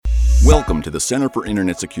Welcome to the Center for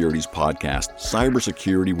Internet Security's podcast,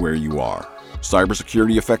 Cybersecurity Where You Are.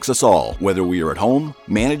 Cybersecurity affects us all, whether we are at home,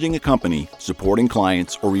 managing a company, supporting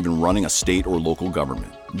clients, or even running a state or local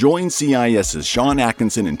government. Join CIS's Sean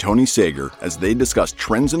Atkinson and Tony Sager as they discuss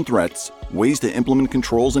trends and threats, ways to implement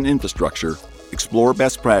controls and infrastructure, explore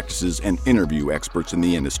best practices, and interview experts in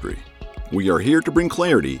the industry. We are here to bring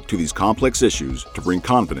clarity to these complex issues to bring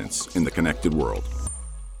confidence in the connected world.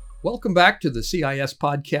 Welcome back to the CIS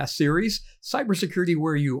podcast series, Cybersecurity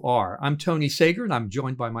Where You Are. I'm Tony Sager, and I'm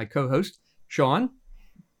joined by my co-host, Sean.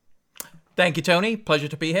 Thank you, Tony. Pleasure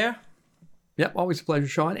to be here. Yep, always a pleasure,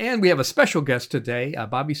 Sean. And we have a special guest today,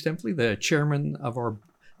 Bobby Stempley, the chairman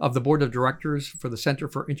of the board of directors for the Center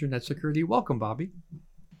for Internet Security. Welcome, Bobby.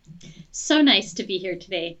 So nice to be here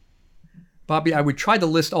today. Bobby, I would try to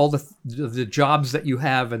list all the jobs that you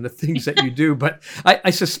have and the things that you do, but I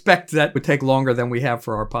suspect that would take longer than we have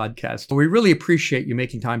for our podcast. So we really appreciate you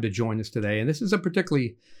making time to join us today. And this is a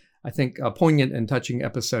particularly, I think, poignant and touching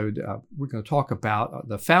episode. We're going to talk about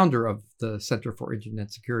the founder of the Center for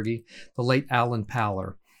Internet Security, the late Alan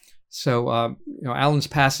Paller. So, Alan's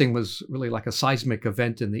passing was really like a seismic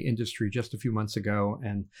event in the industry just a few months ago.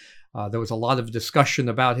 And there was a lot of discussion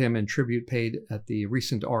about him and tribute paid at the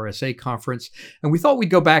recent RSA conference. And we thought we'd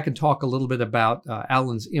go back and talk a little bit about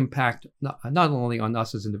Alan's impact, not only on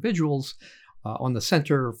us as individuals, on the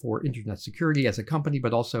Center for Internet Security as a company,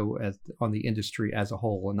 but also on the industry as a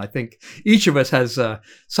whole. And I think each of us has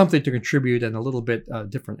something to contribute and a little bit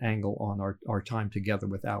different angle on our time together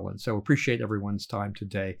with Alan. So appreciate everyone's time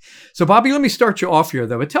today. So Bobby, let me start you off here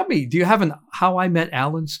though. But tell me, do you have an How I Met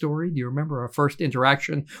Alan story? Do you remember our first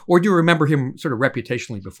interaction, or do you remember him sort of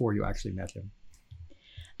reputationally before you actually met him?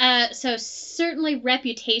 So certainly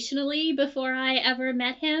reputationally before I ever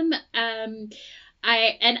met him.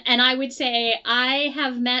 I would say I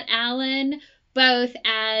have met Alan both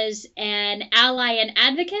as an ally and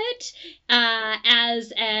advocate,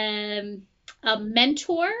 as a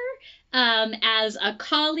mentor, as a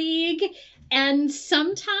colleague, and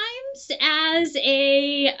sometimes as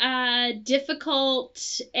a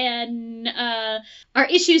difficult and our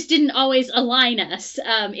issues didn't always align us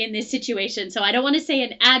in this situation. So I don't want to say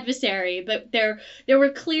an adversary, but there were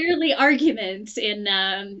clearly arguments in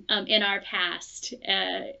our past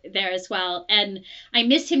there as well. And I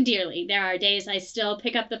miss him dearly. There are days I still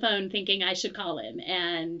pick up the phone thinking I should call him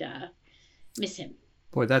and miss him.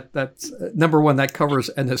 Boy, that's number one, that covers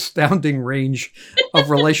an astounding range of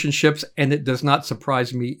relationships, and it does not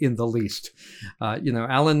surprise me in the least.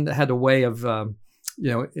 Alan had a way of,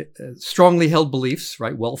 strongly held beliefs,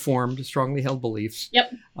 right? Well-formed, strongly held beliefs.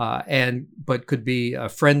 Yep. But could be a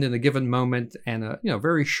friend in a given moment and a,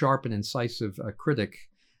 very sharp and incisive critic,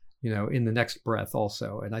 in the next breath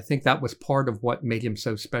also. And I think that was part of what made him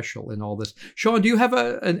so special in all this. Sean, do you have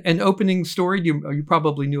an opening story? You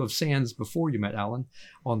probably knew of SANS before you met Alan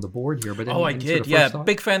on the board here. But I did. Yeah,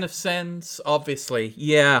 big fan of SANS, obviously.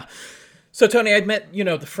 Yeah. So, Tony, I'd met,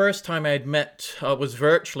 the first time I'd met was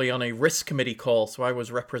virtually on a risk committee call. So I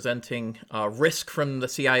was representing risk from the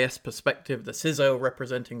CIS perspective, the CISO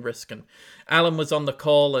representing risk. And Alan was on the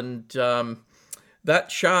call, and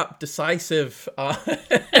that sharp, decisive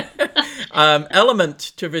element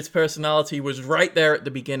to his personality was right there at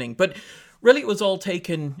the beginning. But really, it was all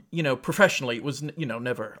taken, professionally. It was,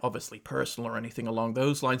 never obviously personal or anything along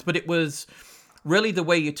those lines. But it was really the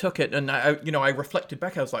way you took it. And I reflected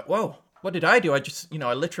back. I was like, whoa, what did I do?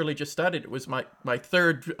 I literally just started. It was my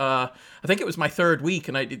third, I think it was my third week.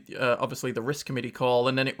 And I did, obviously, the risk committee call.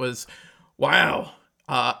 And then it was, wow.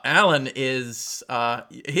 Alan is,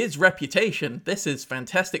 his reputation, this is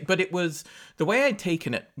fantastic. But it was, the way I'd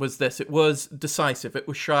taken it was this. It was decisive. It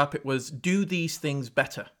was sharp. It was do these things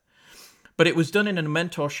better. But it was done in a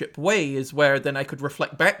mentorship way, is where then I could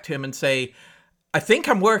reflect back to him and say, I think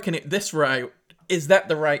I'm working it this route. Is that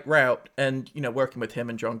the right route? And, working with him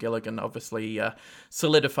and John Gilligan obviously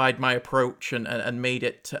solidified my approach and made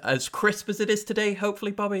it as crisp as it is today,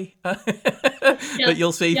 hopefully, Bobby, that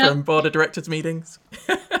you'll see from board of directors meetings.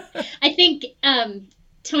 I think,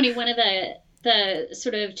 Tony, one of the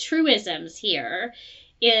sort of truisms here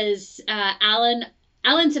is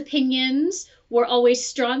Alan's opinions were always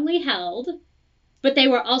strongly held, but they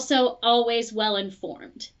were also always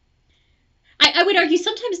well-informed. I would argue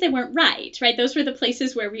sometimes they weren't right? Those were the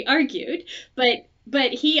places where we argued,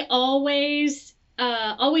 but he always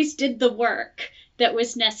did the work that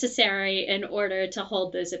was necessary in order to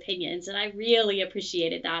hold those opinions. And I really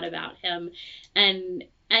appreciated that about him and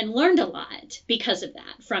learned a lot because of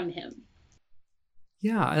that from him.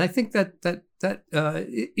 Yeah, and I think that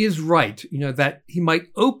is right. That he might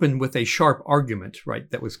open with a sharp argument, right,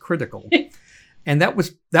 that was critical. And that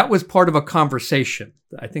was part of a conversation.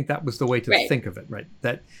 I think that was the way to Right. think of it, right?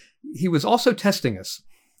 That he was also testing us.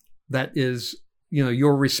 That is,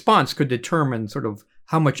 your response could determine sort of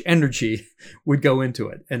how much energy would go into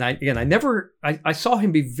it. And I saw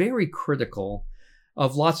him be very critical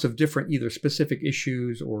of lots of different either specific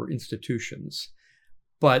issues or institutions.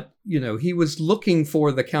 But, he was looking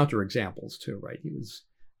for the counterexamples too, right?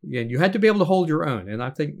 You had to be able to hold your own. And I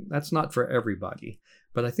think that's not for everybody.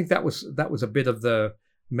 But I think that was a bit of the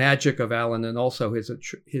magic of Alan and also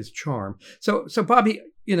his charm. So Bobby,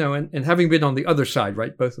 and having been on the other side,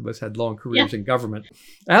 right? Both of us had long careers in government.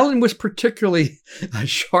 Alan was particularly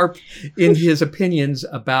sharp in his opinions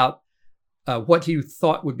about what he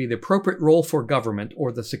thought would be the appropriate role for government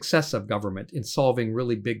or the success of government in solving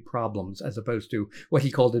really big problems, as opposed to what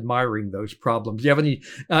he called admiring those problems. Do you have any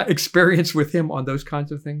experience with him on those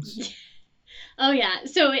kinds of things? Oh, yeah.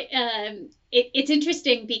 So it's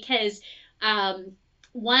interesting because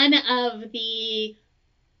one of the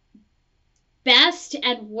best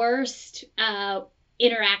and worst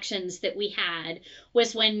interactions that we had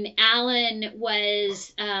was when Alan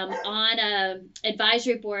was on a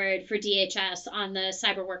advisory board for DHS on the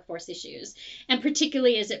cyber workforce issues, and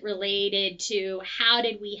particularly as it related to how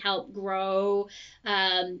did we help grow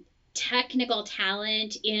technical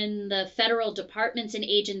talent in the federal departments and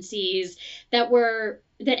agencies that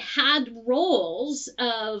had roles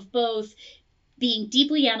of both being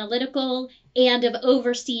deeply analytical and of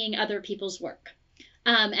overseeing other people's work.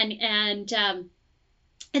 And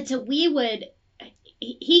so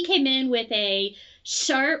he came in with a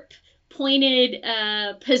sharp, pointed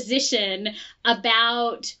position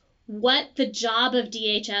about what the job of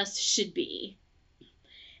DHS should be.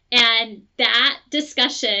 And that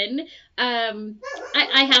discussion,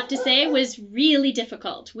 I have to say, was really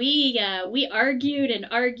difficult. We argued and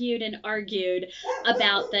argued and argued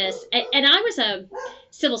about this. And I was a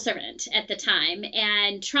civil servant at the time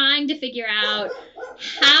and trying to figure out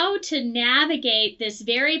how to navigate this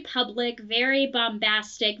very public, very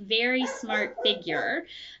bombastic, very smart figure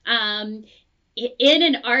in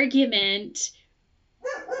an argument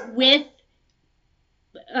with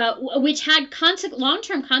which had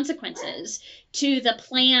long-term consequences to the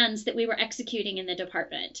plans that we were executing in the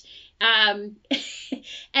department. And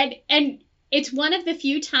it's one of the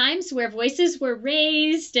few times where voices were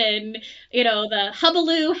raised and, the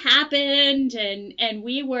hullabaloo happened and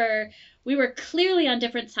we were clearly on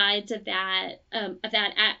different sides of that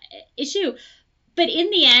issue. But in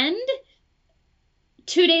the end,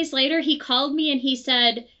 2 days later, he called me and he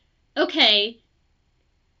said, okay,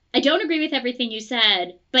 I don't agree with everything you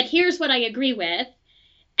said, but here's what I agree with.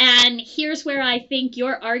 And here's where I think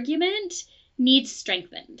your argument needs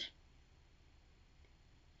strengthened.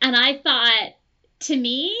 And I thought, to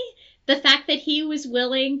me, the fact that he was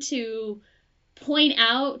willing to point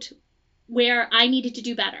out where I needed to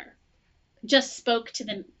do better just spoke to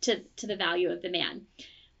the value of the man.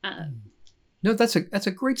 No, that's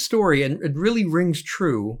a great story, and it really rings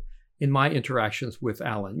true in my interactions with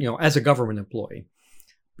Alan, as a government employee.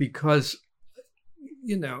 Because,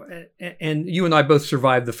 and you and I both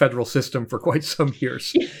survived the federal system for quite some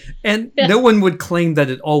years. And no one would claim that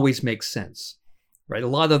it always makes sense, right? A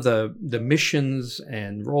lot of the missions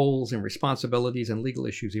and roles and responsibilities and legal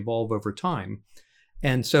issues evolve over time.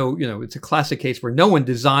 And so, it's a classic case where no one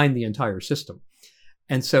designed the entire system.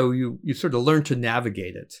 And so you sort of learn to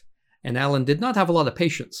navigate it. And Alan did not have a lot of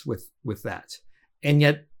patience with that. And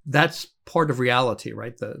yet, that's part of reality,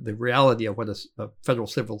 right? The reality of what a federal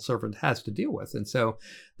civil servant has to deal with. And so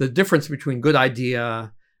the difference between good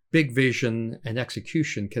idea, big vision, and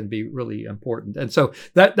execution can be really important. And so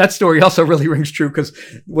that story also really rings true because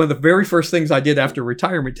one of the very first things I did after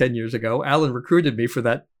retirement 10 years ago, Alan recruited me for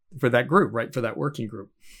that group, right? For that working group.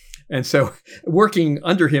 And so working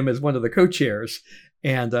under him as one of the co-chairs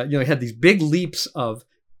and, he had these big leaps of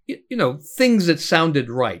things that sounded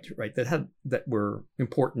right, that were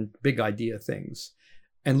important, big idea things,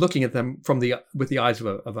 and looking at them with the eyes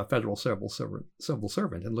of a federal civil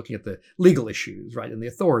servant, and looking at the legal issues, right, and the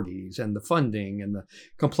authorities, and the funding, and the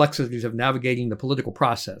complexities of navigating the political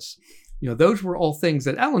process. Those were all things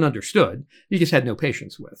that Alan understood. He just had no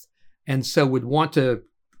patience with, and so would want to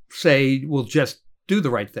say, "We'll just do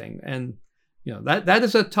the right thing." And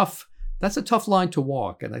that's a tough line to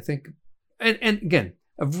walk. And I think, and again,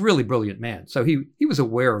 a really brilliant man. So he was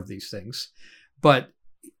aware of these things, but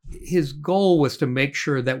his goal was to make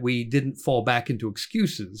sure that we didn't fall back into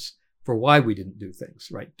excuses for why we didn't do things,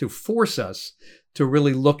 right? To force us to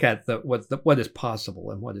really look at what is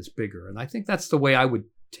possible and what is bigger. And I think that's the way I would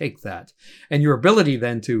take that. And your ability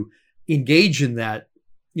then to engage in that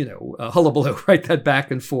hullabaloo, right? That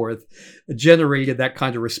back and forth generated that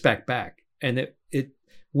kind of respect back. And it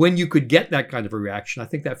when you could get that kind of a reaction, I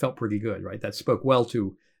think that felt pretty good, right? That spoke well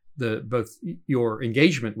to both your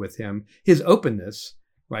engagement with him, his openness,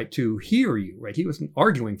 right, to hear you, right? He wasn't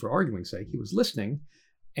arguing for arguing's sake. He was listening,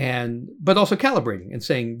 but also calibrating and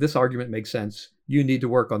saying, this argument makes sense. You need to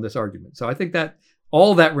work on this argument. So I think that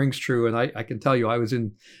all that rings true. And I can tell you, I was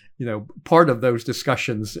in, part of those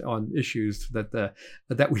discussions on issues that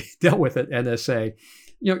we dealt with at NSA.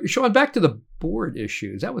 Sean, back to the board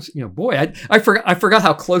issues. That was, boy, I forgot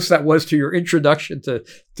how close that was to your introduction to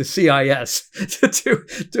CIS,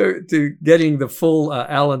 to getting the full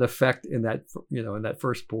Allen effect in that, in that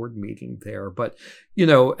first board meeting there. But,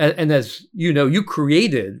 and as you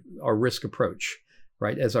created our risk approach,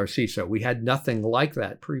 right, as our CISO. We had nothing like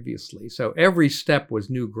that previously. So every step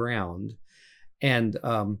was new ground, and,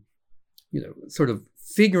 sort of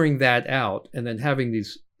figuring that out, and then having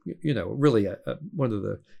these, really one of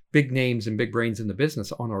the big names and big brains in the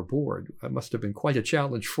business on our board. It must have been quite a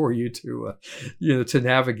challenge for you to, to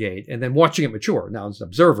navigate, and then watching it mature. Now as an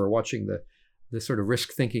observer, watching the sort of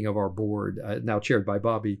risk thinking of our board, now chaired by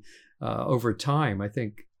Bobby, over time, I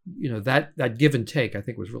think, that give and take, I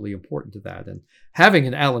think, was really important to that. And having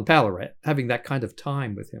an Alan Pallaret, having that kind of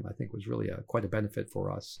time with him, I think was really quite a benefit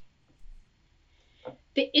for us.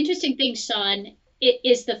 The interesting thing, Sean,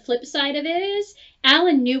 is the flip side of it is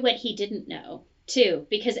Alan knew what he didn't know too,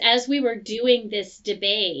 because as we were doing this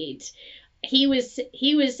debate, he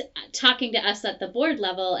was talking to us at the board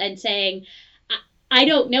level and saying, I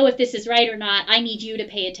don't know if this is right or not. I need you to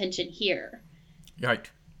pay attention here. Right.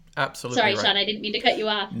 Absolutely. Sorry, right. Sean, I didn't mean to cut you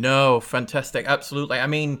off. No, fantastic. Absolutely. I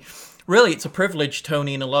mean, really, it's a privilege,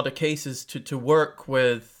 Tony, in a lot of cases to work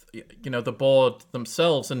with, the board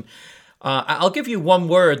themselves. And I'll give you one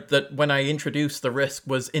word that when I introduced the risk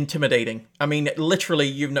was intimidating. I mean,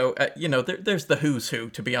 literally, there's the who's who,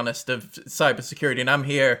 to be honest, of cybersecurity. And I'm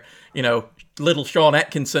here, little Sean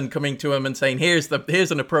Atkinson coming to him and saying, here's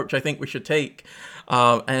an approach I think we should take.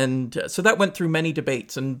 And so that went through many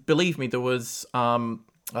debates. And believe me, there was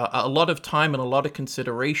a lot of time and a lot of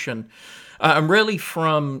consideration. And really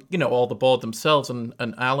from, all the board themselves, and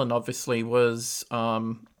Alan obviously was...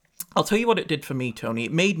 I'll tell you what it did for me, Tony.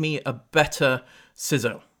 It made me a better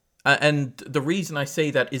CISO. And the reason I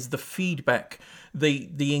say that is the feedback,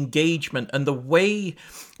 the engagement, and the way...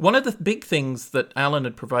 One of the big things that Alan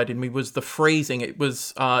had provided me was the phrasing. It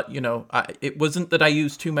was, it wasn't that I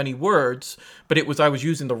used too many words, but it was I was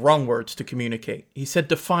using the wrong words to communicate. He said,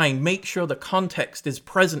 define, make sure the context is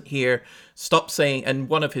present here. Stop saying... And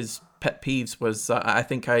one of his pet peeves was, I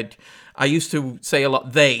used to say a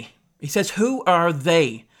lot, they. He says, who are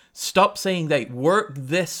they? Stop saying they. Work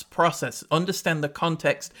this process. Understand the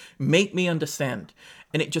context. Make me understand.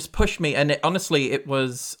 And it just pushed me. And honestly, it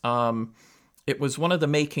was one of the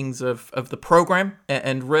makings of the program.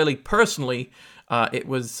 And really, personally, it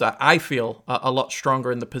was, I feel, a lot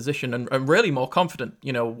stronger in the position and really more confident,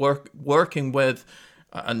 working with,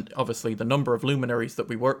 and obviously the number of luminaries that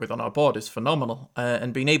we work with on our board is phenomenal.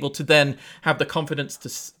 And being able to then have the confidence to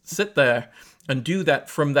sit there and do that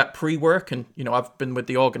from that pre-work. And, I've been with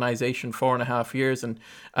the organization 4.5 years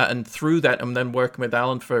and through that, and then working with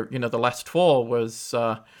Alan for, the last 4 was,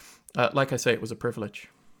 like I say, it was a privilege.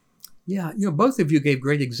 Yeah. Both of you gave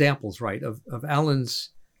great examples, right, of Alan's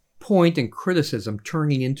point and criticism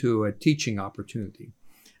turning into a teaching opportunity.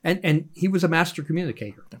 And he was a master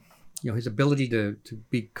communicator. His ability to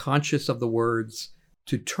be conscious of the words,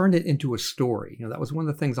 to turn it into a story. That was one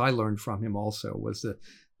of the things I learned from him also, was the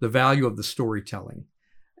value of the storytelling,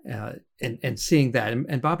 and seeing that.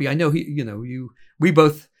 And Bobby, I know we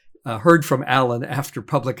both heard from Alan after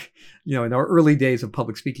public, in our early days of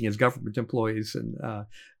public speaking as government employees. And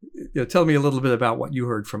tell me a little bit about what you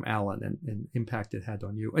heard from Alan and impact it had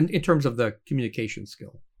on you, and in terms of the communication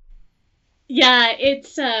skill. Yeah,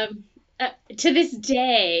 it's to this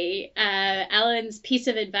day, Alan's piece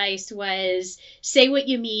of advice was, say what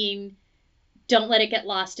you mean, don't let it get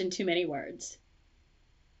lost in too many words.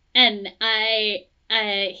 And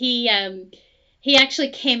he actually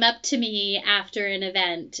came up to me after an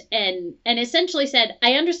event and essentially said,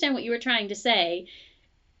 I understand what you were trying to say.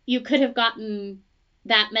 You could have gotten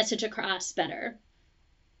that message across better,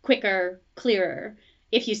 quicker, clearer,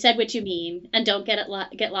 if you said what you mean and don't get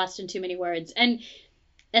lost in too many words. And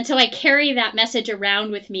so I carry that message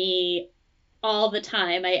around with me all the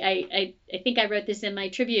time. I think I wrote this in my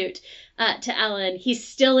tribute to Alan. He's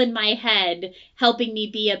still in my head, helping me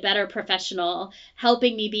be a better professional,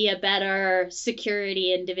 helping me be a better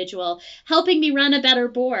security individual, helping me run a better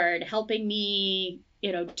board, helping me,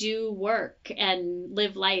 do work and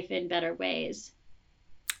live life in better ways.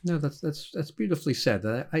 No, that's beautifully said.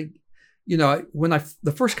 The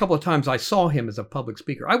first couple of times I saw him as a public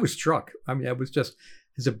speaker, I was struck. I mean, it was just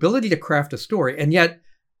his ability to craft a story, and yet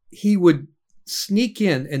he would sneak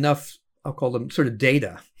in enough, I'll call them sort of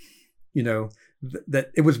data,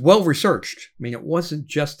 that it was well researched. I mean, it wasn't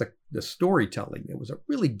just the storytelling. It was a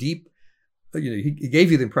really deep, he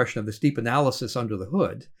gave you the impression of this deep analysis under the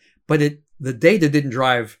hood, but the data didn't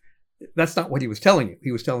drive. That's not what he was telling you.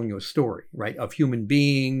 He was telling you a story, right, of human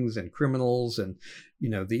beings and criminals and,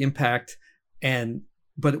 the impact.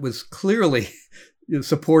 But it was clearly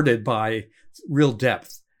supported by real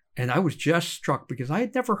depth. And I was just struck because I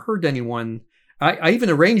had never heard anyone. I even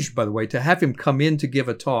arranged, by the way, to have him come in to give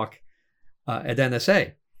a talk at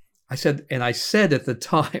NSA. I said at the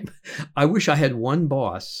time, I wish I had one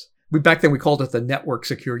boss. Back then we called it the network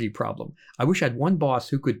security problem. I wish I had one boss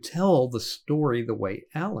who could tell the story the way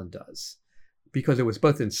Alan does, because it was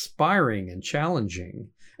both inspiring and challenging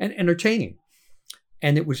and entertaining.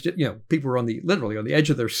 And it was just, people were literally on the edge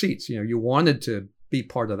of their seats. You wanted to be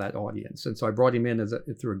part of that audience. And so I brought him in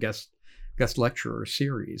through a guest lecturer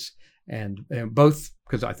series, and both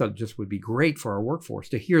because I thought it just would be great for our workforce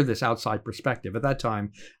to hear this outside perspective. At that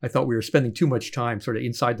time, I thought we were spending too much time sort of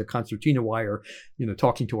inside the concertina wire,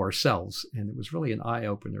 talking to ourselves. And it was really an eye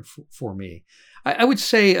opener for me. I would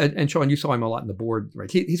say, and Sean, you saw him a lot in the board,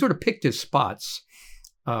 right? He sort of picked his spots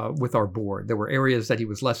with our board. There were areas that he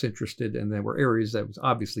was less interested in, and there were areas that was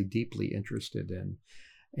obviously deeply interested in.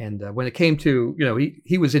 And when it came to,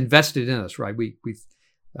 he was invested in us, right? We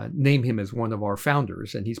name him as one of our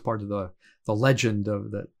founders, and he's part of the legend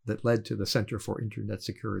that led to the Center for Internet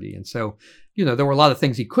Security. And so, there were a lot of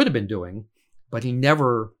things he could have been doing, but he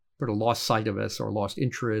never sort of lost sight of us or lost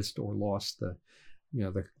interest or lost the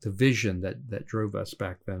vision that drove us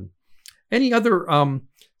back then. Any other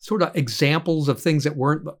sort of examples of things that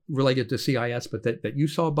weren't related to CIS, but that you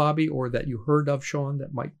saw, Bobby, or that you heard of, Sean,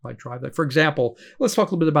 that might drive that? For example, let's talk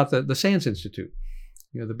a little bit about the SANS Institute,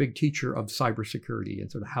 the big teacher of cybersecurity,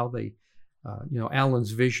 and sort of how they,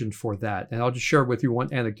 Alan's vision for that. And I'll just share with you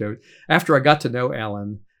one anecdote. After I got to know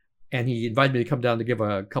Alan, and he invited me to come down to give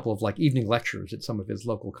a couple of evening lectures at some of his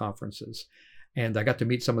local conferences, and I got to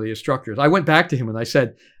meet some of the instructors. I went back to him and I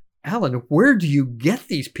said, Alan, where do you get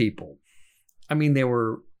these people? I mean, they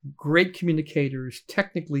were great communicators,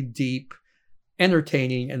 technically deep,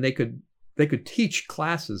 entertaining, and they could teach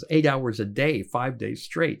classes 8 hours a day, 5 days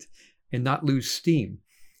straight, and not lose steam.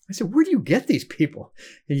 I said, where do you get these people?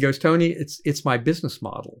 And he goes, Tony, it's my business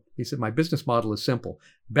model. He said, my business model is simple.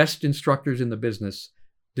 Best instructors in the business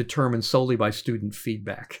determined solely by student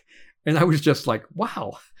feedback. And I was just like,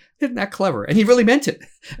 wow, isn't that clever? And he really meant it.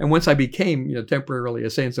 And once I became, temporarily a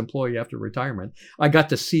SANS employee after retirement, I got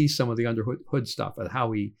to see some of the under hood stuff and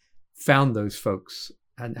how he found those folks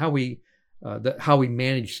and how we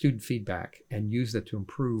managed student feedback and used it to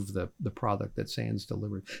improve the product that SANS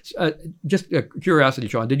delivered. Just a curiosity,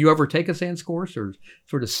 Sean, did you ever take a SANS course or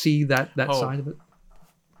sort of see that side of it?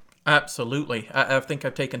 Absolutely. I think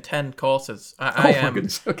I've taken 10 courses. I am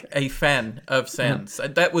a fan of SANS.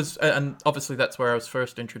 That was, and obviously that's where I was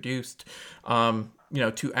first introduced,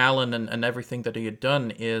 to Alan and everything that he had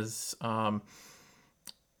done is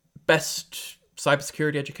best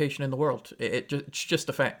cybersecurity education in the world. It's just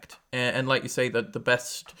a fact. And like you say, that the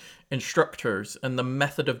best instructors and the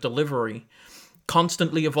method of delivery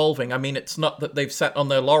constantly evolving. I mean, it's not that they've sat on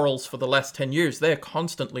their laurels for the last 10 years. They're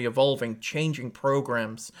constantly evolving, changing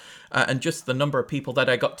programs, and just the number of people that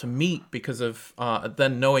I got to meet because of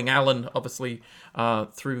then knowing Alan, obviously,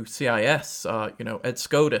 through CIS, Ed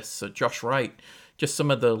Scotus, Josh Wright, just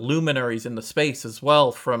some of the luminaries in the space as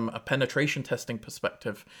well from a penetration testing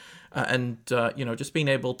perspective. Just being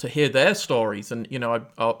able to hear their stories. And, I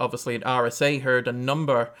obviously at RSA heard a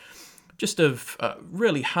number just of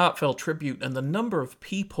really heartfelt tribute, and the number of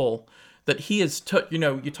people that he has touched.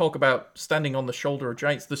 You talk about standing on the shoulder of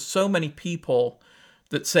giants. There's so many people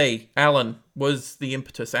that say, Alan was the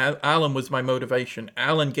impetus. Alan was my motivation.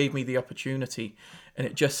 Alan gave me the opportunity. And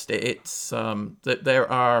it's that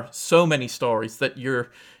there are so many stories that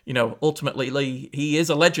ultimately he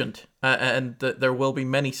is a legend, and that there will be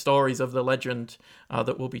many stories of the legend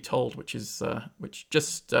that will be told, which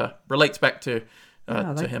just relates back to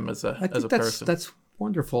him as a person. That's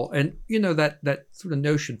wonderful. And that sort of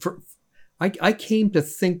notion I came to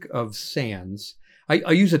think of SANS.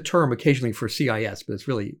 I use a term occasionally for CIS, but it's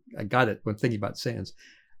really, I got it when thinking about SANS,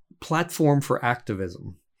 platform for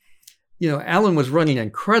activism. Alan was running an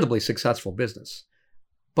incredibly successful business,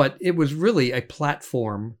 but it was really a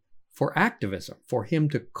platform for activism, for him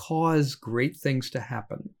to cause great things to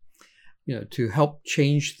happen, to help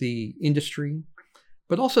change the industry,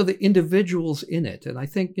 but also the individuals in it. And I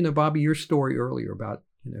think, Bobby, your story earlier about,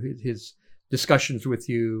 his discussions with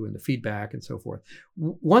you and the feedback and so forth.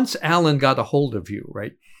 Once Alan got a hold of you,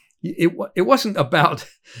 right, it wasn't about,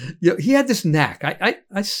 he had this knack.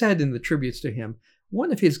 I said in the tributes to him,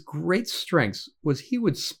 one of his great strengths was he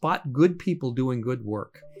would spot good people doing good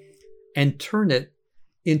work and turn it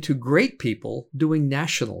into great people doing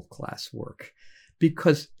national class work,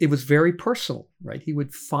 because it was very personal, right? He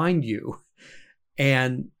would find you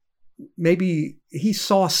and maybe he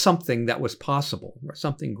saw something that was possible, or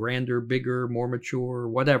something grander, bigger, more mature,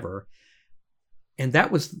 whatever. And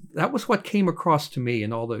that was what came across to me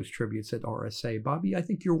in all those tributes at RSA. Bobby, I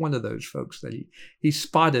think you're one of those folks that he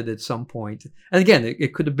spotted at some point. And again,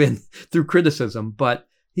 it could have been through criticism, but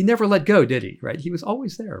he never let go, did he? Right? He was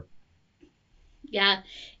always there. Yeah.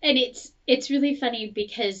 And it's really funny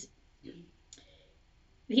because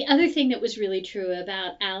the other thing that was really true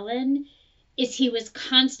about Alan is he was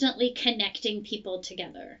constantly connecting people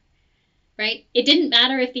together, right? It didn't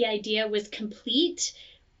matter if the idea was complete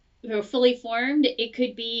or fully formed. It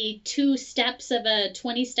could be 2 steps of a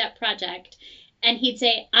 20-step project. And he'd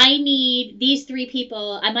say, I need these 3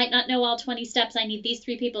 people. I might not know all 20 steps. I need these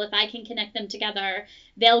 3 people. If I can connect them together,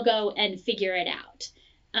 they'll go and figure it out.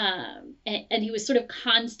 And he was sort of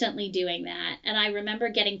constantly doing that. And I remember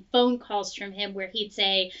getting phone calls from him where he'd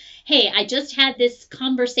say, hey, I just had this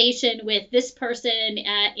conversation with this person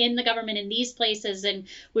in the government in these places, and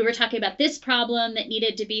we were talking about this problem that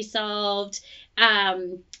needed to be solved.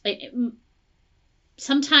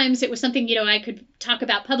 Sometimes it was something, I could talk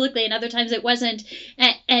about publicly, and other times it wasn't.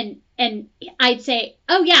 And I'd say,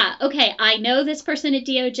 oh yeah, okay, I know this person at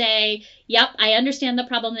DOJ. Yep, I understand the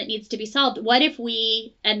problem that needs to be solved. What if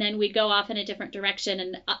and then we'd go off in a different direction.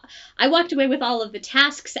 And I walked away with all of the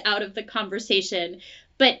tasks out of the conversation,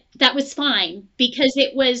 but that was fine because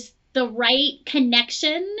it was the right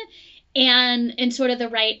connection and sort of the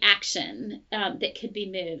right action that could be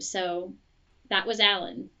moved. So that was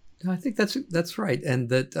Alan. I think that's right. And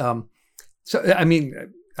that, so, I mean,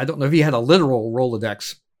 I don't know if he had a literal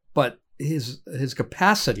Rolodex, but his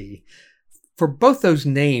capacity for both those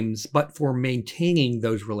names, but for maintaining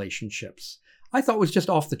those relationships, I thought was just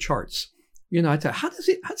off the charts. I thought, how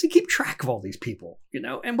does he keep track of all these people,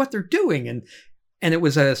 and what they're doing? And it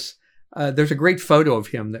was there's a great photo of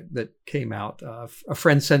him that came out. A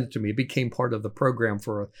friend sent it to me. It became part of the program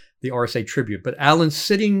for the RSA tribute. But Alan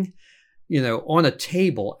sitting, on a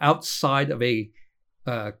table outside of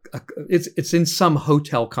it's in some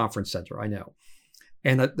hotel conference center, I know.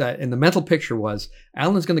 And the mental picture was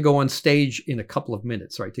Alan's going to go on stage in a couple of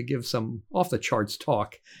minutes, right, to give some off the charts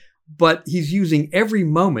talk, but he's using every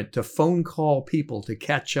moment to phone call people, to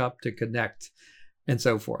catch up, to connect, and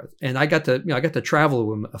so forth. And I got to travel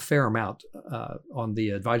with him a fair amount on the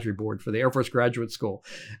advisory board for the Air Force Graduate School,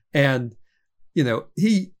 and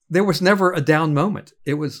there was never a down moment.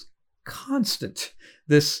 It was constant,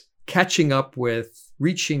 this catching up with,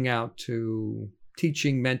 reaching out to,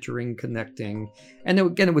 teaching, mentoring, connecting. And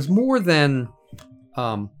again, it was more than,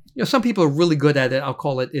 some people are really good at it. I'll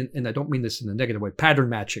call it, and I don't mean this in a negative way, pattern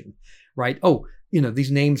matching, right? Oh,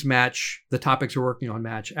 these names match, the topics we're working on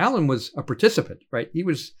match. Alan was a participant, right?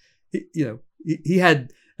 He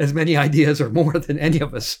had as many ideas or more than any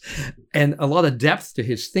of us, and a lot of depth to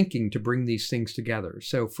his thinking to bring these things together.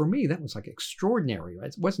 So for me, that was like extraordinary, right?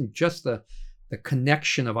 It wasn't just the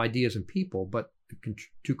connection of ideas and people, but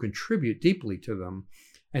to contribute deeply to them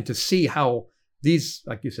and to see how these,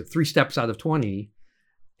 like you said, 3 steps out of 20,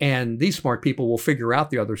 and these smart people will figure out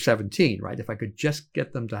the other 17, right? If I could just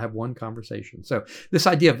get them to have one conversation. So this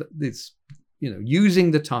idea of this,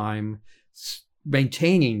 using the time,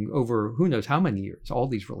 maintaining over who knows how many years, all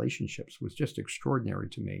these relationships was just extraordinary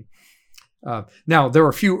to me. Now, there are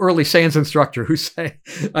a few early SANS instructors who say,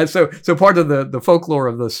 so part of the folklore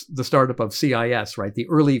of the startup of CIS, right? The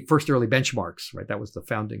first early benchmarks, right? That was the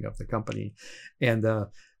founding of the company. And a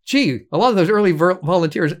lot of those early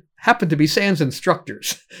volunteers happened to be SANS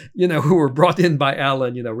instructors, who were brought in by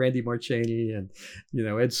Alan, Randy Marcheni and,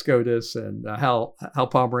 Ed Scotus and Hal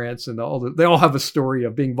Pomerantz, and they all have a story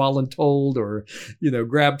of being voluntold or,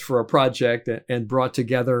 grabbed for a project and brought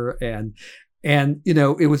together. And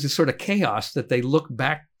it was this sort of chaos that they look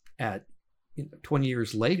back at 20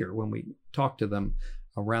 years later when we talked to them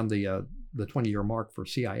around the 20-year mark for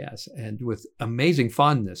CIS, and with amazing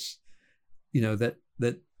fondness, that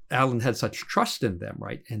Alan had such trust in them,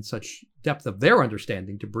 right, and such depth of their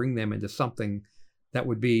understanding to bring them into something that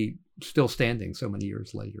would be still standing so many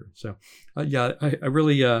years later. So, I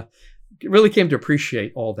really came to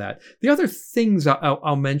appreciate all that. The other things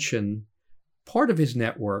I'll mention, part of his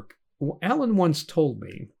network, Alan once told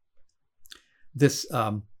me this,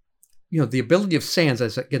 the ability of SANS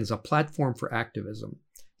as a platform for activism.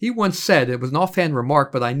 He once said, it was an offhand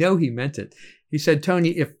remark, but I know he meant it. He said, Tony,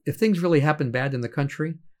 if things really happen bad in the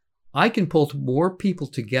country, I can pull more people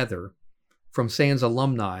together from SANS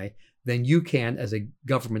alumni than you can as a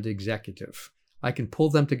government executive. I can pull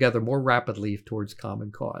them together more rapidly towards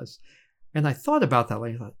common cause. And I thought about that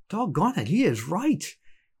later. I thought, doggone it, he is right.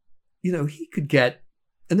 He could get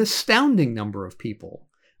an astounding number of people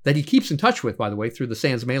that he keeps in touch with, by the way, through the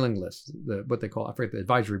SANS mailing list, what they call, I forget, the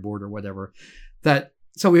advisory board or whatever.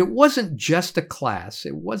 So it wasn't just a class.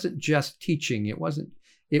 It wasn't just teaching. It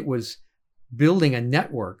was building a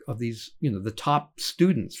network of these, the top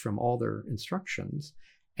students from all their instructions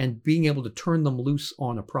and being able to turn them loose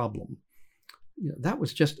on a problem. That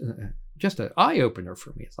was just an eye-opener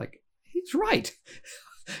for me. It's like, he's right.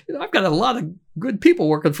 I've got a lot of good people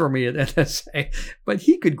working for me at NSA, but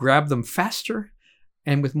he could grab them faster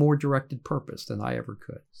and with more directed purpose than I ever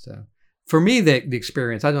could. So for me, the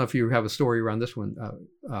experience, I don't know if you have a story around this one,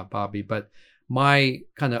 Bobby, but my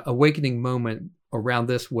kind of awakening moment around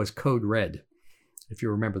this was Code Red, if you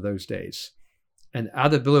remember those days. And out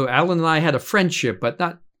of the blue, Alan and I had a friendship, but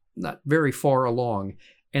not very far along.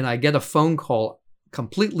 And I get a phone call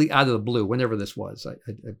completely out of the blue, whenever this was,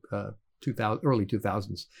 early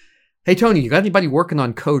 2000s. Hey, Tony, you got anybody working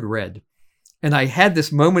on Code Red? And I had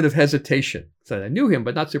this moment of hesitation. So I knew him,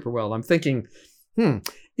 but not super well. I'm thinking,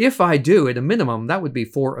 if I do, at a minimum, that would be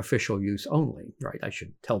for official use only, right? I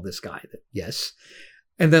should tell this guy that yes.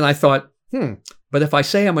 And then I thought, but if I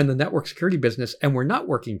say I'm in the network security business and we're not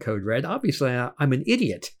working Code Red, obviously I'm an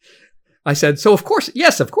idiot. I said, so of course,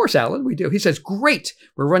 Alan, we do. He says, great.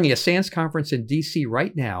 We're running a SANS conference in DC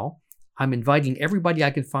right now. I'm inviting everybody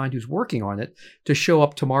I can find who's working on it to show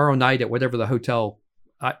up tomorrow night at whatever the hotel.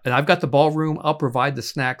 And I've got the ballroom. I'll provide the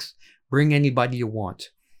snacks. Bring anybody you want.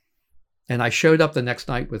 And I showed up the next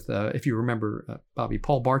night with, if you remember, Bobby,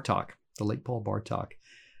 Paul Bartok, the late Paul Bartok.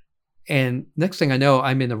 And next thing I know,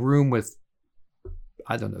 I'm in a room with,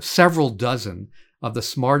 I don't know, several dozen of the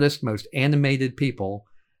smartest, most animated people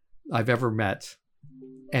I've ever met.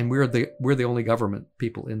 And we're the only government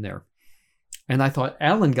people in there. And I thought,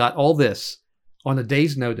 Alan got all this on a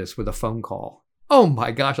day's notice with a phone call. Oh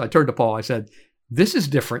my gosh. I turned to Paul. I said, this is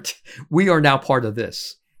different. We are now part of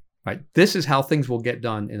this, right? This is how things will get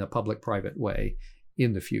done in a public-private way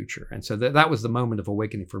in the future. And so that was the moment of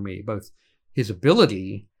awakening for me, both his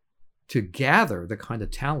ability to gather the kind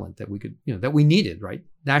of talent that we could, that we needed, right,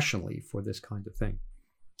 nationally for this kind of thing.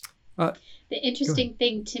 The interesting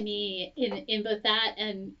thing to me in both that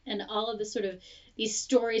and all of the sort of these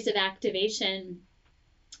stories of activation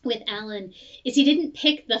with Alan is he didn't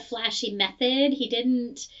pick the flashy method. He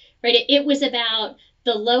didn't, right? It was about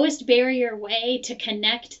the lowest barrier way to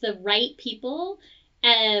connect the right people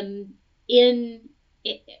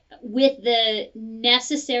with the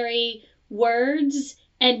necessary words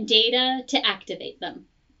and data to activate them.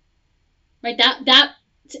 Right?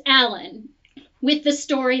 That's Alan with the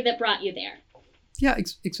story that brought you there. Yeah,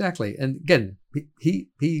 exactly. And again, he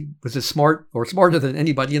was as smart or smarter than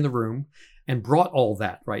anybody in the room and brought all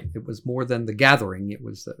that, right? It was more than the gathering. It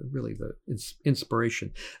was really the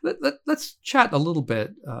inspiration. Let's chat a little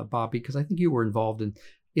bit, Bobby, because I think you were involved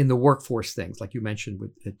in the workforce things, like you mentioned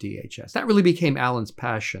at DHS. That really became Alan's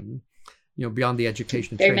passion, beyond the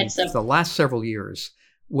education Very training. much so. The last several years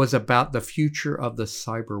was about the future of the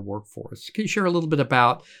cyber workforce. Can you share a little bit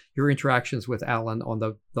about your interactions with Alan on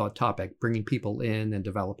the topic, bringing people in and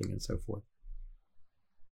developing and so forth?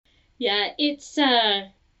 Yeah, it's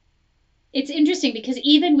interesting because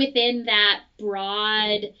even within that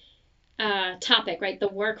broad topic, right, the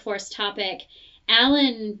workforce topic,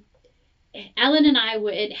 Alan and I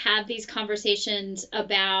would have these conversations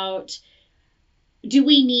about, do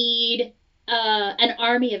we need an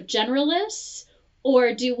army of generalists,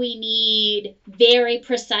 or do we need very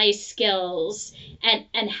precise skills,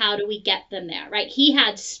 and how do we get them there, right? He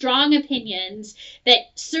had strong opinions that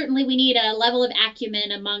certainly we need a level of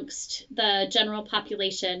acumen amongst the general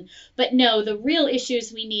population. But no, the real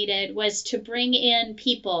issues we needed was to bring in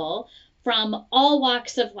people from all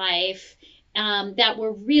walks of life that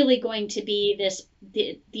were really going to be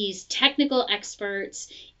these technical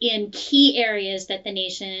experts in key areas that the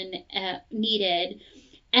nation needed,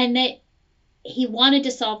 and that he wanted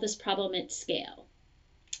to solve this problem at scale.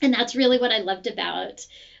 And that's really what I loved about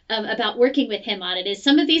working with him on it, is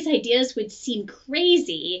some of these ideas would seem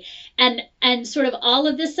crazy, and sort of all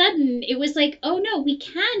of a sudden it was like, oh no, we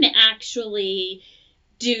can actually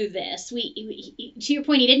do this. We to your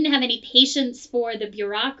point, he didn't have any patience for the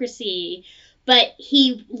bureaucracy, but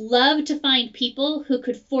he loved to find people who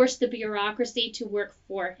could force the bureaucracy to work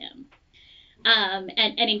for him.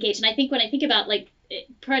 and engage. And I think when I think about like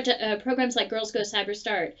programs like Girls Go Cyber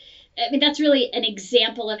Start, I mean, that's really an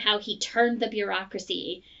example of how he turned the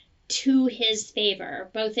bureaucracy to his favor,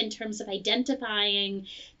 both in terms of identifying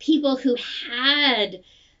people who had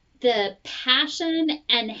the passion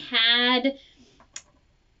and had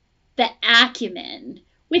the acumen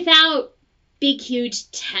without big, huge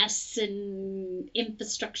tests and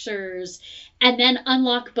infrastructures, and then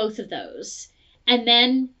unlock both of those, and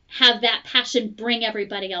then have that passion bring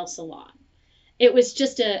everybody else along. It was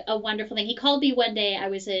just a wonderful thing. He called me one day. I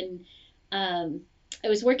was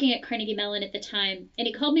working at Carnegie Mellon at the time, and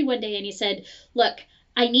he called me one day and he said, look,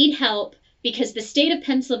 I need help because the state of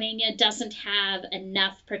Pennsylvania doesn't have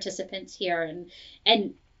enough participants here,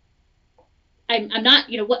 and I'm not,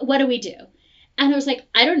 what do we do? And I was like,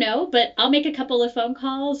 I don't know, but I'll make a couple of phone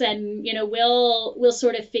calls and, we'll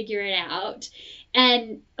sort of figure it out.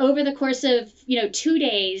 And over the course of, 2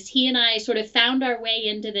 days, he and I sort of found our way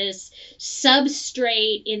into this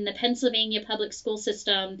substrate in the Pennsylvania public school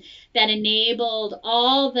system that enabled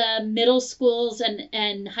all the middle schools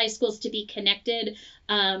and high schools to be connected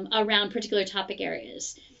around particular topic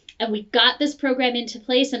areas. And we got this program into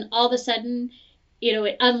place, and all of a sudden,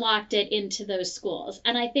 it unlocked it into those schools.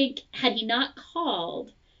 And I think had he not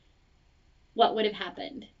called, what would have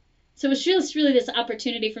happened? So it was just really this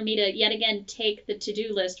opportunity for me to yet again take the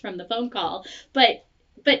to-do list from the phone call, but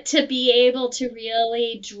to be able to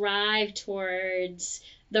really drive towards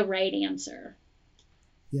the right answer.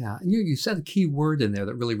 Yeah, and you said a key word in there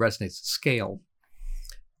that really resonates: scale.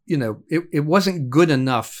 It wasn't good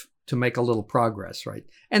enough to make a little progress, right?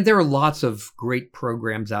 And there are lots of great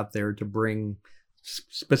programs out there to bring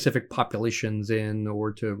specific populations in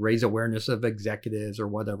or to raise awareness of executives or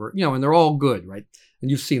whatever, and they're all good, right?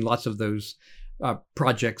 And you've seen lots of those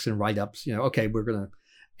projects and write-ups, okay, we're going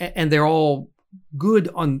to, and they're all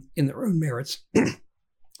good in their own merits.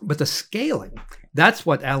 But the scaling, that's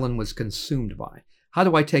what Alan was consumed by. How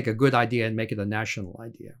do I take a good idea and make it a national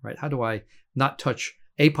idea, right? How do I not touch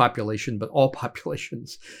a population, but all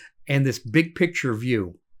populations? And this big picture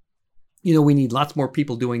view, we need lots more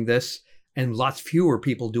people doing this and lots fewer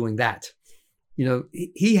people doing that.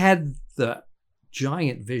 He had the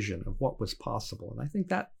giant vision of what was possible. And I think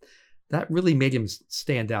that really made him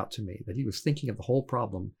stand out to me, that he was thinking of the whole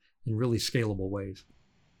problem in really scalable ways.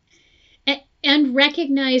 And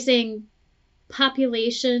recognizing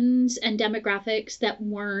populations and demographics that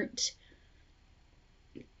weren't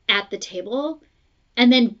at the table,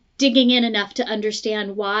 and then digging in enough to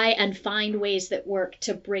understand why and find ways that work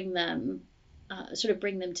to bring them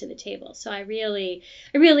to the table. So I really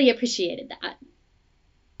appreciated that.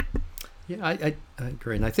 Yeah, I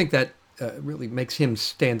agree. And I think that really makes him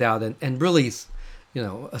stand out and really,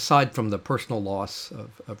 aside from the personal loss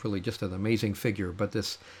of really just an amazing figure, but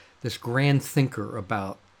this grand thinker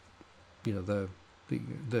about, the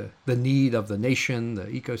need of the nation, the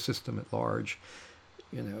ecosystem at large,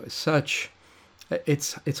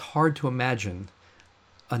 it's hard to imagine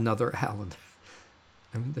another Alan.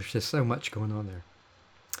 I mean, there's just so much going on there.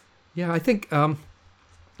 Yeah, I think,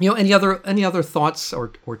 any other thoughts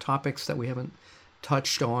or topics that we haven't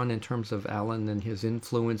touched on in terms of Alan and his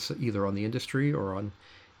influence either on the industry or on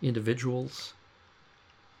individuals?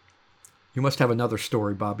 You must have another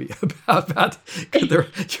story, Bobby, about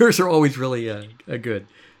yours are always really good.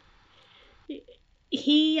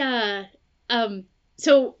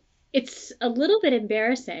 So it's a little bit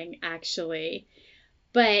embarrassing, actually,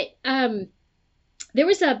 but there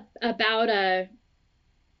was about a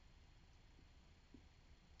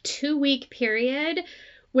 2-week period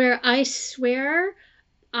where I swear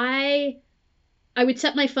I would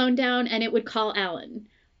set my phone down and it would call Alan.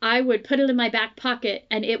 I would put it in my back pocket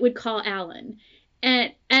and it would call Alan.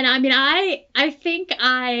 And I mean, I think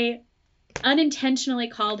I unintentionally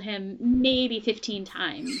called him maybe 15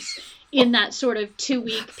 times in that sort of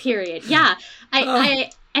 2-week period. Yeah.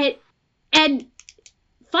 And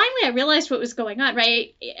finally I realized what was going on,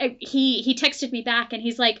 right? He texted me back and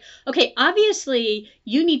he's like, okay, obviously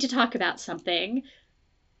you need to talk about something.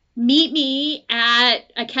 Meet me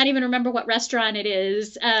at, I can't even remember what restaurant it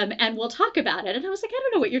is, and we'll talk about it. And I was like, I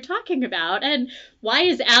don't know what you're talking about. And why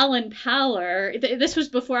is Alan Powler, this was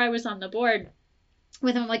before I was on the board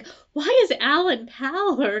with him, I'm like, why is Alan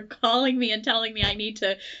Powler calling me and telling me I need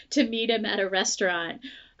to meet him at a restaurant?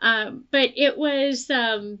 But it was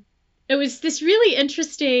this really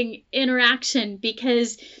interesting interaction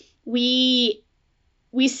because we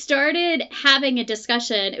we started having a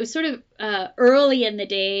discussion. It was sort of early in the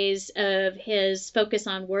days of his focus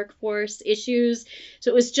on workforce issues.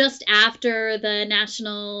 So it was just after the I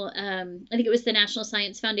think it was the National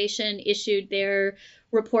Science Foundation issued their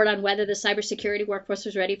report on whether the cybersecurity workforce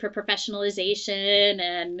was ready for professionalization.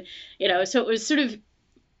 And, so it was sort of,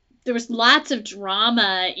 there was lots of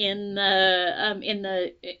drama in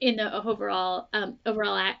the overall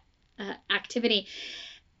activity.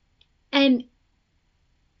 And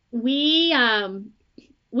we had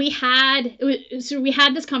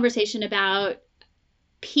this conversation about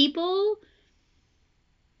people,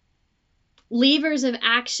 levers of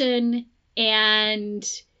action, and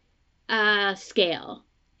scale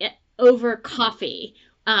over coffee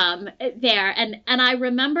there. And I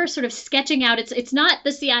remember sort of sketching out, it's not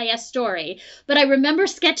the CIS story, but I remember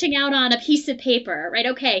sketching out on a piece of paper, right?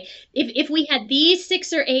 Okay, if we had these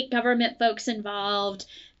 6 or 8 government folks involved,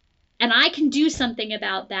 and I can do something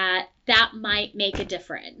about that, that might make a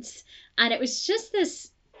difference. And it was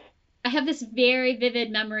just I have this very vivid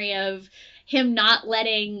memory of him not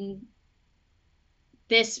letting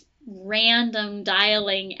this random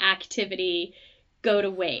dialing activity go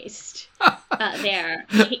to waste there.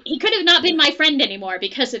 He could have not been my friend anymore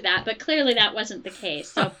because of that, but clearly that wasn't the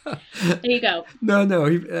case. So there you go. No,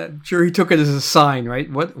 sure he took it as a sign, right?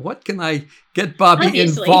 What can I get Bobby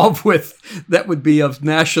Obviously involved with that would be of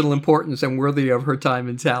national importance and worthy of her time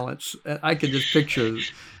and talents? I can just picture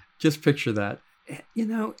that.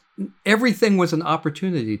 Everything was an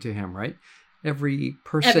opportunity to him, right? Every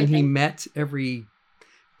person he met, every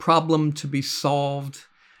problem to be solved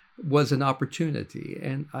was an opportunity.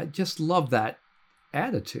 And I just love that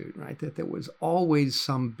attitude, right? That there was always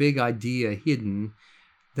some big idea hidden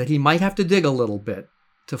that he might have to dig a little bit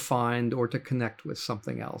to find or to connect with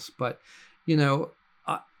something else. But,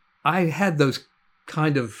 I had those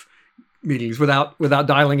kind of meetings without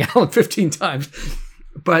dialing Alan 15 times.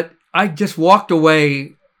 But I just walked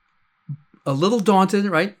away a little daunted,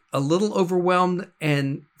 right? A little overwhelmed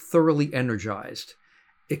and thoroughly energized,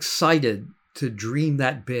 excited to dream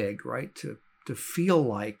that big, right? To feel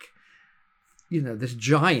like, this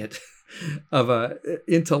giant of a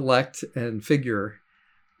intellect and figure,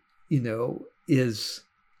 I'm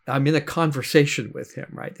in a conversation with him,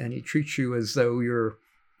 right? And he treats you as though you're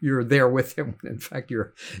there with him. In fact,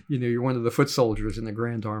 you're one of the foot soldiers in the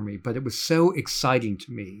Grand Army. But it was so exciting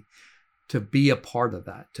to me to be a part of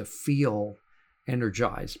that, to feel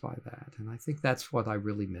energized by that. And I think that's what I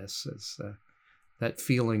really miss is that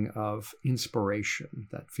feeling of inspiration,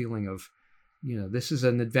 that feeling of, this is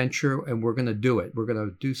an adventure and we're going to do it. We're going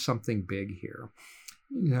to do something big here.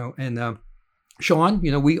 And Sean,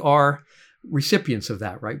 we are recipients of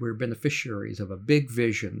that, right? We're beneficiaries of a big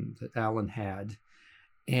vision that Alan had.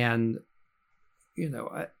 And,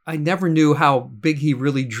 I never knew how big he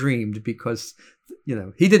really dreamed because,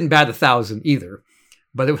 he didn't bat 1,000 either.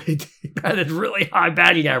 But he batted really high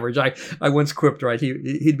batting average. I once quipped, right?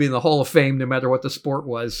 He'd be in the Hall of Fame no matter what the sport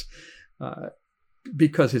was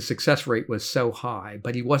because his success rate was so high.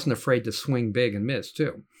 But he wasn't afraid to swing big and miss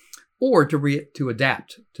too, or to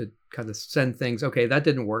adapt, to kind of send things. Okay, that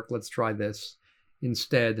didn't work. Let's try this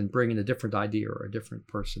instead and bring in a different idea or a different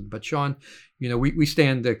person. But Sean, we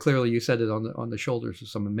stand clearly. You said it on the shoulders of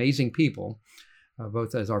some amazing people,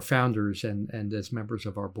 both as our founders and as members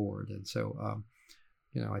of our board. And so.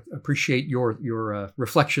 I appreciate your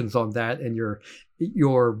reflections on that and your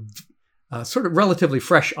sort of relatively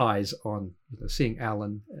fresh eyes on seeing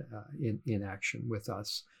Alan in action with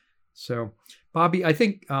us. So, Bobby, I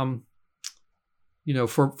think for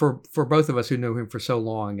both of us who know him for so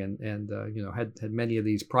long and had many of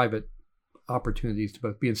these private opportunities to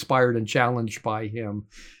both be inspired and challenged by him,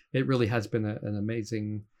 it really has been an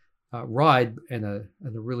amazing ride and a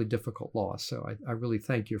really difficult loss. So I really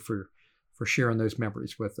thank you for sharing those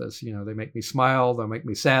memories with us. They make me smile, they'll make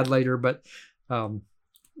me sad later, but and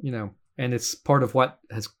it's part of what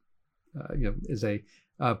has is a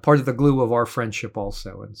part of the glue of our friendship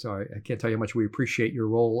also. And so I can't tell you how much we appreciate your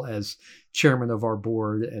role as chairman of our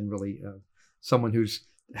board and really someone who's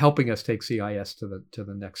helping us take CIS to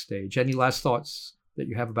the next stage. Any last thoughts that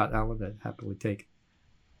you have about Alan? I'd happily take.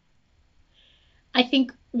 I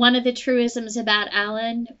think one of the truisms about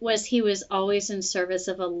Alan was he was always in service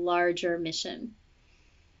of a larger mission,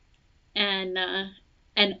 and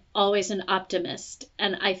always an optimist.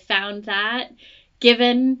 And I found that,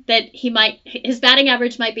 given that his batting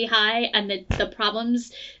average might be high, and the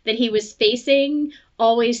problems that he was facing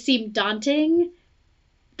always seemed daunting,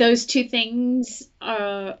 those two things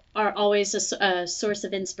are always a source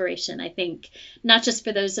of inspiration. I think not just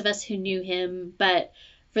for those of us who knew him, but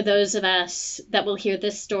for those of us that will hear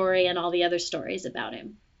this story and all the other stories about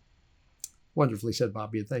him. Wonderfully said,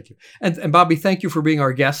 Bobby, and thank you. And Bobby, thank you for being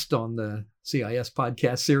our guest on the CIS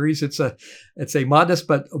podcast series. It's a modest,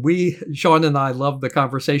 but Sean and I love the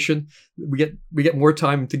conversation. We get more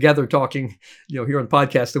time together talking, here on the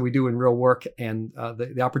podcast than we do in real work, and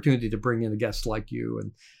the opportunity to bring in a guest like you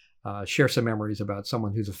and share some memories about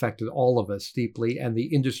someone who's affected all of us deeply and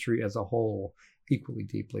the industry as a whole equally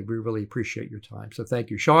deeply. We really appreciate your time. So thank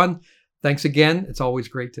you, Sean. Thanks again. It's always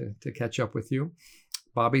great to catch up with you.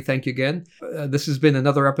 Bobby, thank you again. This has been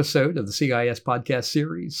another episode of the CIS podcast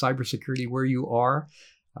series, Cybersecurity Where You Are.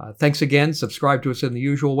 Thanks again. Subscribe to us in the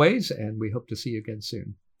usual ways, and we hope to see you again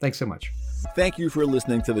soon. Thanks so much. Thank you for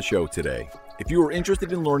listening to the show today. If you are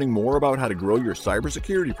interested in learning more about how to grow your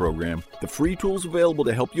cybersecurity program, the free tools available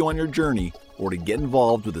to help you on your journey, or to get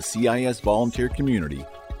involved with the CIS volunteer community,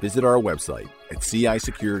 visit our website at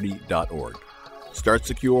cisecurity.org. Start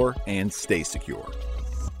secure and stay secure.